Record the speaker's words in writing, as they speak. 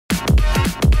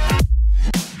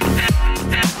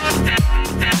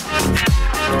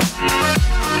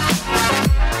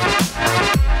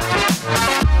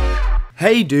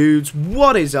Hey dudes,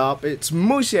 what is up? It's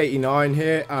Moysernarys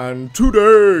here, and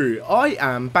today I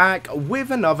am back with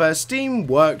another Steam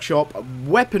Workshop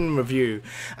weapon review.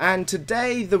 And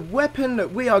today the weapon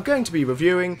that we are going to be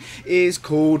reviewing is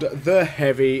called the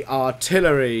Heavy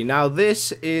Artillery. Now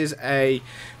this is a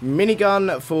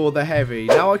minigun for the Heavy.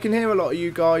 Now I can hear a lot of you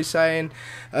guys saying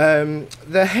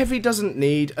the Heavy doesn't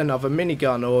need another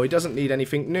minigun, or he doesn't need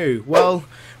anything new. Well,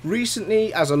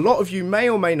 recently, as a lot of you may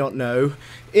or may not know,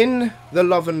 in the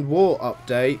Love and War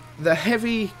update, the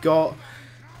Heavy got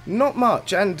not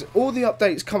much, and all the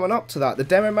updates coming up to that. The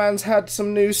Demo Man's had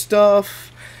some new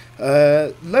stuff,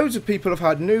 loads of people have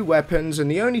had new weapons, and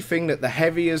the only thing that the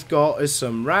Heavy has got is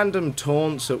some random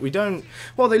taunts that we don't,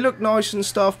 well, they look nice and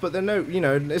stuff, but they're no, you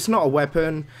know, it's not a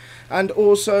weapon. And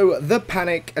also the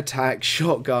Panic Attack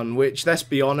Shotgun, which, let's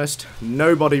be honest,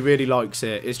 nobody really likes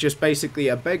it. It's just basically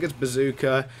a beggar's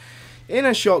bazooka in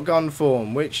a shotgun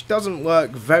form, which doesn't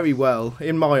work very well,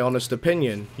 in my honest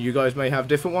opinion. You guys may have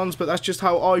different ones, but that's just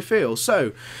how I feel.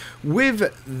 So,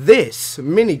 with this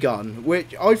minigun,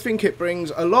 which I think it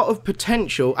brings a lot of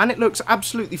potential, and it looks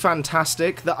absolutely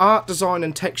fantastic. The art design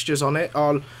and textures on it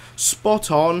are spot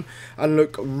on and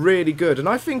look really good, and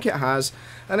I think it has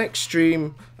an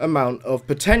extreme amount of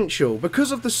potential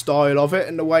because of the style of it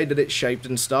and the way that it's shaped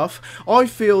and stuff. I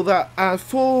feel that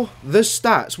for the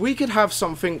stats we could have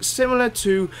something similar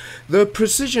to the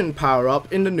precision power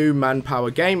up in the new manpower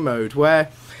game mode, where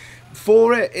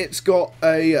for it it's got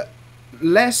a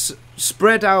less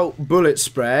spread out bullet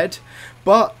spread,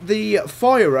 but the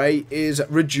fire rate is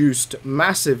reduced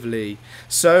massively.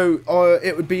 So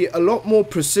it would be a lot more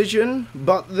precision,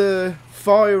 but the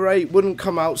fire rate wouldn't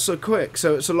come out so quick,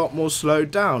 so it's a lot more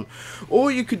slowed down.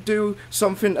 Or you could do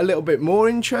something a little bit more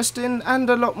interesting and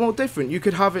a lot more different. You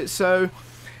could have it so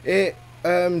it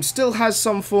still has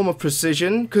some form of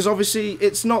precision, because obviously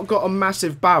it's not got a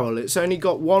massive barrel. It's only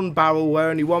got one barrel where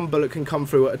only one bullet can come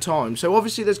through at a time, so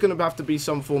obviously there's going to have to be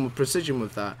some form of precision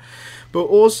with that. But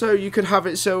also you could have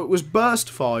it so it was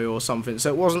burst fire or something, so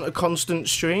it wasn't a constant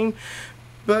stream.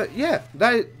 But yeah,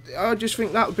 I just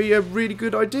think that would be a really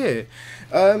good idea.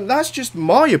 That's just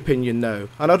my opinion though,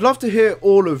 and I'd love to hear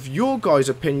all of your guys'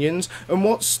 opinions and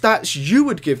what stats you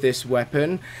would give this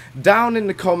weapon down in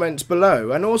the comments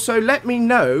below. And also let me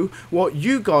know what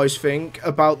you guys think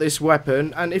about this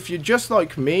weapon, and if you're just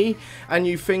like me and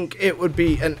you think it would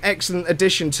be an excellent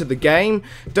addition to the game,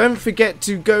 don't forget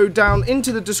to go down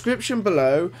into the description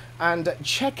below and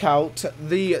check out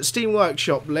the Steam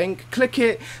Workshop link. Click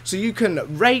it so you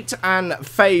can rate and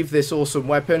fave this awesome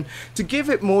weapon to give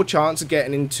it more chance of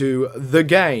getting into the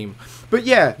game. But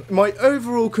yeah, my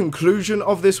overall conclusion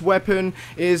of this weapon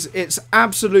is it's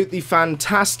absolutely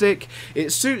fantastic.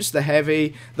 It suits the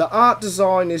Heavy, the art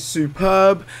design is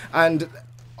superb, and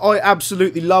I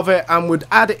absolutely love it and would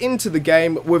add it into the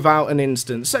game without an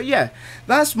instant. So yeah,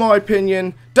 that's my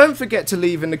opinion. Don't forget to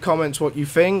leave in the comments what you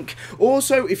think.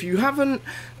 Also, if you haven't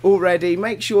already,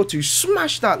 make sure to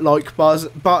smash that like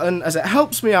button, as it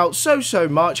helps me out so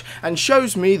much and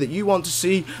shows me that you want to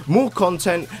see more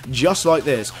content just like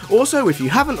this. Also, if you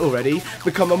haven't already,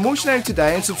 become a Moysernary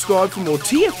today and subscribe for more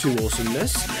TF2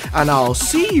 awesomeness, and I'll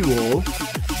see you all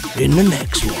in the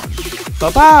next one.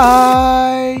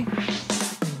 Bye bye!